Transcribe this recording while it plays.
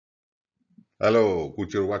Hello,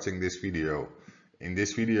 good you're watching this video. In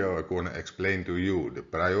this video I'm going to explain to you the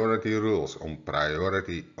priority rules on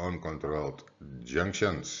priority uncontrolled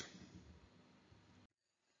junctions.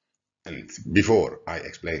 And before I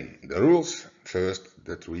explain the rules, first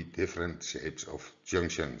the three different shapes of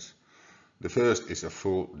junctions. The first is a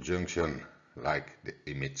full junction like the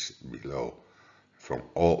image below. From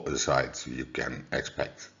all the sides you can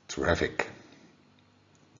expect traffic.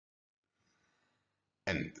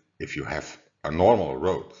 And if you have a normal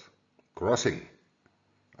road crossing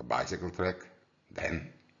a bicycle track, then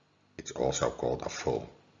it's also called a full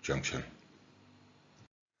junction.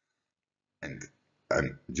 And a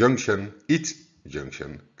junction, each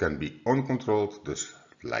junction can be uncontrolled, just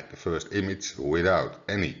like the first image, without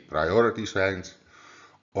any priority signs,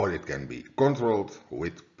 or it can be controlled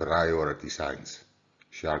with priority signs,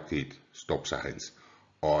 shark teeth, stop signs,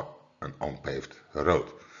 or an unpaved road.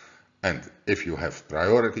 And if you have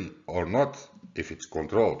priority or not, if it's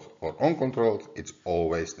controlled or uncontrolled, it's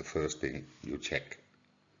always the first thing you check.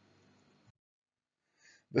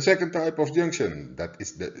 The second type of junction, that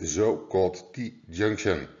is the so-called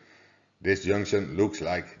T-junction. This junction looks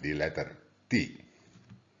like the letter T.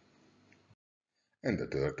 And the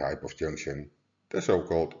third type of junction, the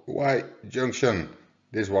so-called Y-junction.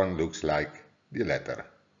 This one looks like the letter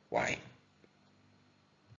Y.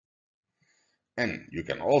 And you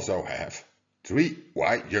can also have three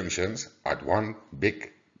Y-junctions at one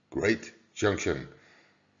big, great junction.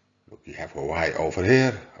 Look, you have a Y over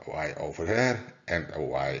here, a Y over here, and a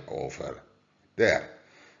Y over there.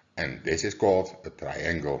 And this is called a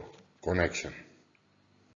triangle connection.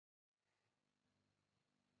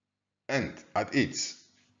 And at each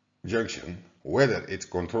junction, whether it's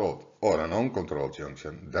controlled or an uncontrolled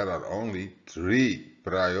junction, there are only three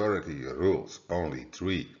priority rules. Only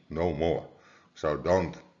three, no more. So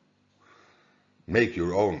don't make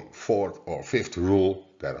your own fourth or fifth rule.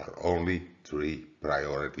 There are only three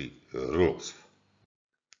priority rules.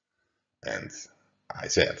 And I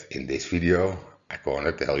said in this video I'm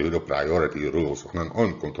gonna tell you the priority rules on an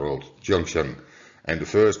uncontrolled junction. And the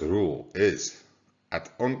first rule is, at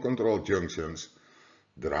uncontrolled junctions,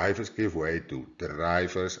 drivers give way to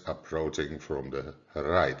drivers approaching from the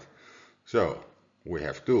right. So we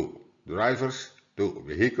have two drivers, two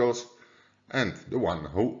vehicles, and the one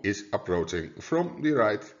who is approaching from the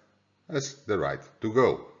right has the right to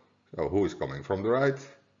go. So who is coming from the right?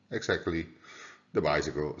 Exactly the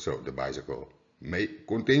bicycle, so the bicycle may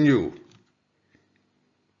continue.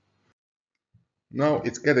 Now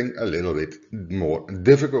it's getting a little bit more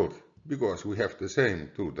difficult, because we have the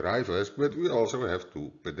same two drivers, but we also have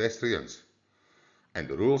two pedestrians. And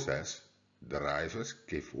the rule says drivers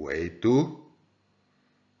give way to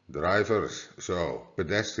drivers. So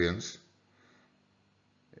pedestrians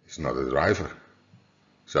is not a driver.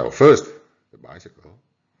 So first the bicycle,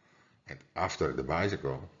 and after the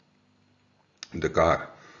bicycle the car.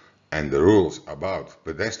 And the rules about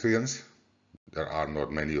pedestrians, there are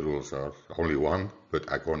not many rules, there only one,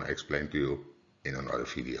 but I'm gonna explain to you in another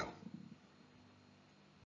video.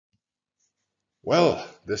 Well,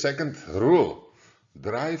 the second rule,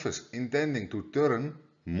 drivers intending to turn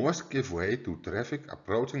must give way to traffic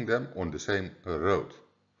approaching them on the same road,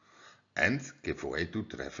 and give way to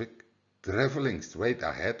traffic traveling straight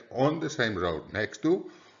ahead on the same road next to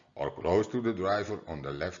or close to the driver on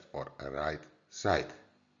the left or right side.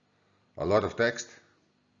 A lot of text,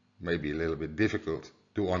 maybe a little bit difficult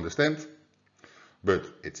to understand, but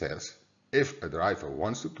it says if a driver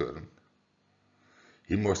wants to turn,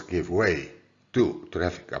 he must give way to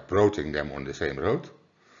traffic approaching them on the same road.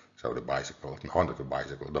 So the bicycle, not the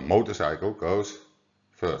bicycle, the motorcycle goes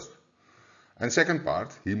first. And second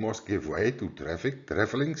part, he must give way to traffic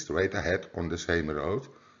traveling straight ahead on the same road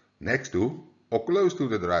next to or close to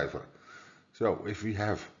the driver. So if we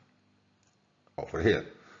have over here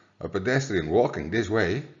a pedestrian walking this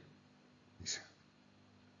way, he's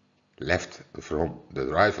left from the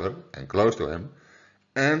driver and close to him,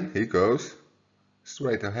 and he goes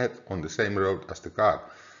straight ahead on the same road as the car.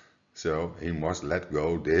 So he must let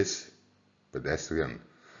go this pedestrian.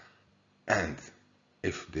 And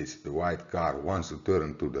if the white car wants to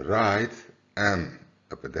turn to the right and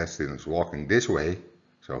a pedestrian is walking this way,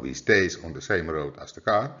 so he stays on the same road as the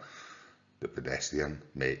car, the pedestrian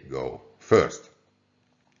may go first.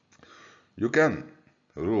 You can,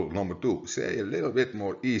 rule number 2, say a little bit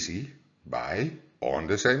more easy by on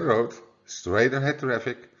the same road, straight ahead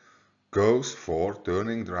traffic goes for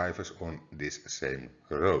turning drivers on this same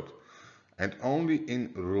road. And only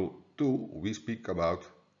in rule 2 we speak about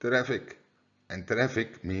traffic. And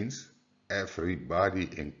traffic means everybody,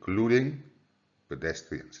 including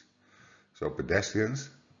pedestrians. So pedestrians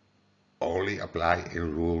only apply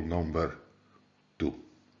in rule number 2.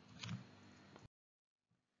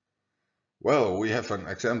 Well, we have an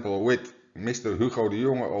example with Mr. Hugo de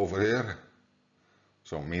Jonge over here,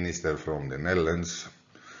 some minister from the Netherlands,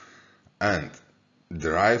 and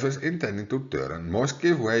drivers intending to turn must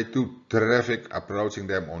give way to traffic approaching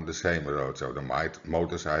them on the same road, so the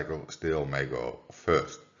motorcycle still may go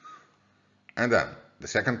first. And then the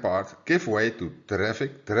second part, give way to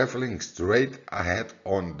traffic traveling straight ahead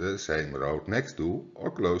on the same road next to or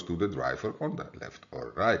close to the driver on the left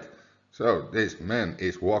or right. So this man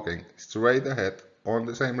is walking straight ahead on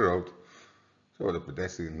the same road, so the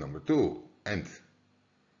pedestrian number 2, and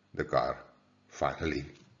the car finally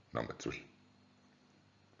number 3.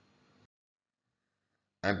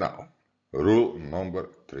 And now, rule number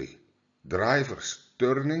 3. Drivers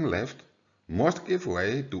turning left must give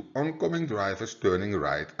way to oncoming drivers turning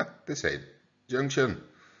right at the same junction,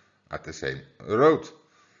 at the same road.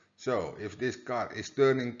 So, if this car is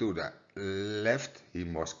turning to the left, he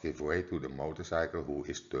must give way to the motorcycle who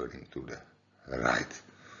is turning to the right.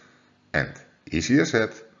 And easier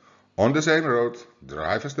said, on the same road,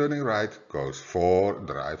 drivers turning right goes for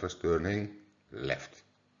drivers turning left.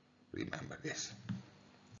 Remember this.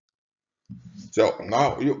 So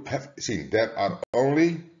now you have seen there are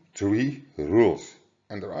only 3 rules,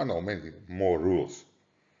 and there are no many more rules.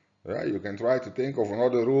 You can try to think of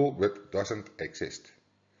another rule, but it doesn't exist.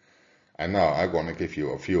 And now I'm going to give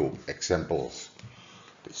you a few examples.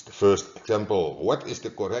 This is the first example. What is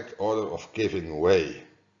the correct order of giving way?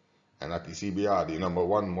 And at the CBR, the number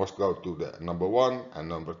 1 must go to the number 1, and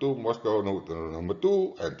number 2 must go to the number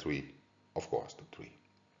 2, and 3, of course, the 3.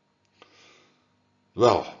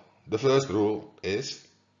 Well, the first rule is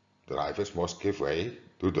drivers must give way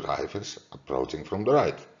to drivers approaching from the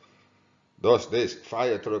right. Does this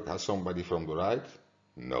fire truck have somebody from the right?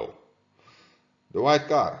 No. The white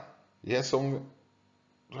car, he has some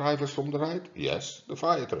drivers from the right? Yes, the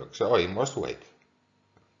fire truck, so he must wait.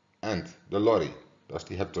 And the lorry, does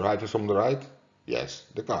he have drivers from the right? Yes,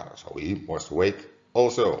 the car, so he must wait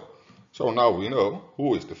also. So now we know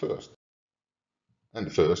who is the first. And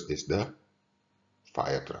the first is the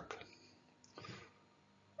fire truck.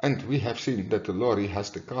 And we have seen that the lorry has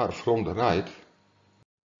the car from the right,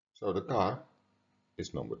 so the car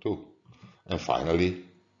is number 2. And finally,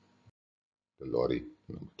 the lorry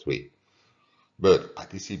number 3. But at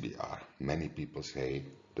the CBR, many people say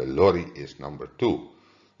the lorry is number 2.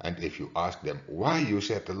 And if you ask them why you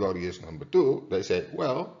said the lorry is number 2, they say,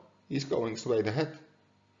 well, he's going straight ahead.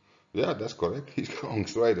 Yeah, that's correct, he's going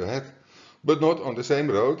straight ahead. But not on the same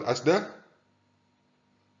road as the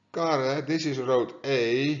car. This is road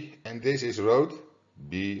A and this is road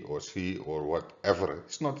B or C or whatever.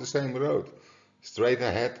 It's not the same road. Straight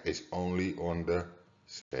ahead is only on the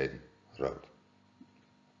same road.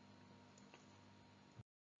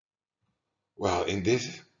 Well, in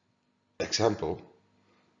this example,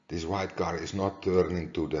 this white car is not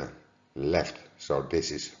turning to the left, so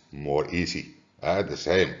this is more easy. The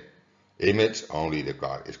same image, only the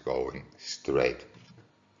car is going straight.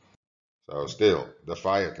 So still, the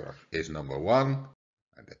fire truck is number 1,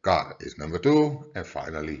 and the car is number 2, and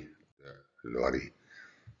finally the lorry.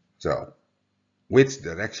 So, which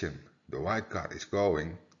direction the white car is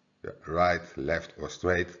going, the right, left or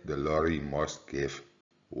straight, the lorry must give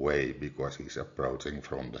way because he's approaching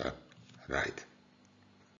from the right.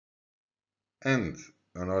 And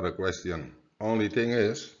another question, only thing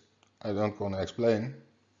is, I don't gonna explain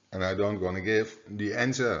and I don't gonna give the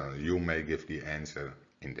answer. You may give the answer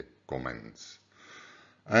in the comments.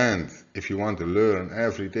 And if you want to learn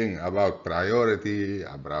everything about priority,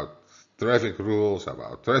 about traffic rules,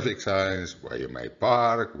 about traffic signs, where you may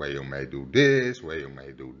park, where you may do this, where you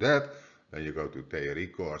may do that, then you go to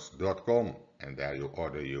theoriecourse.com and there you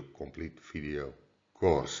order your complete video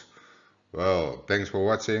course. Well, thanks for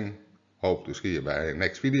watching. Hope to see you by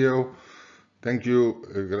next video. Thank you.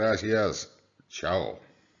 Gracias. Ciao.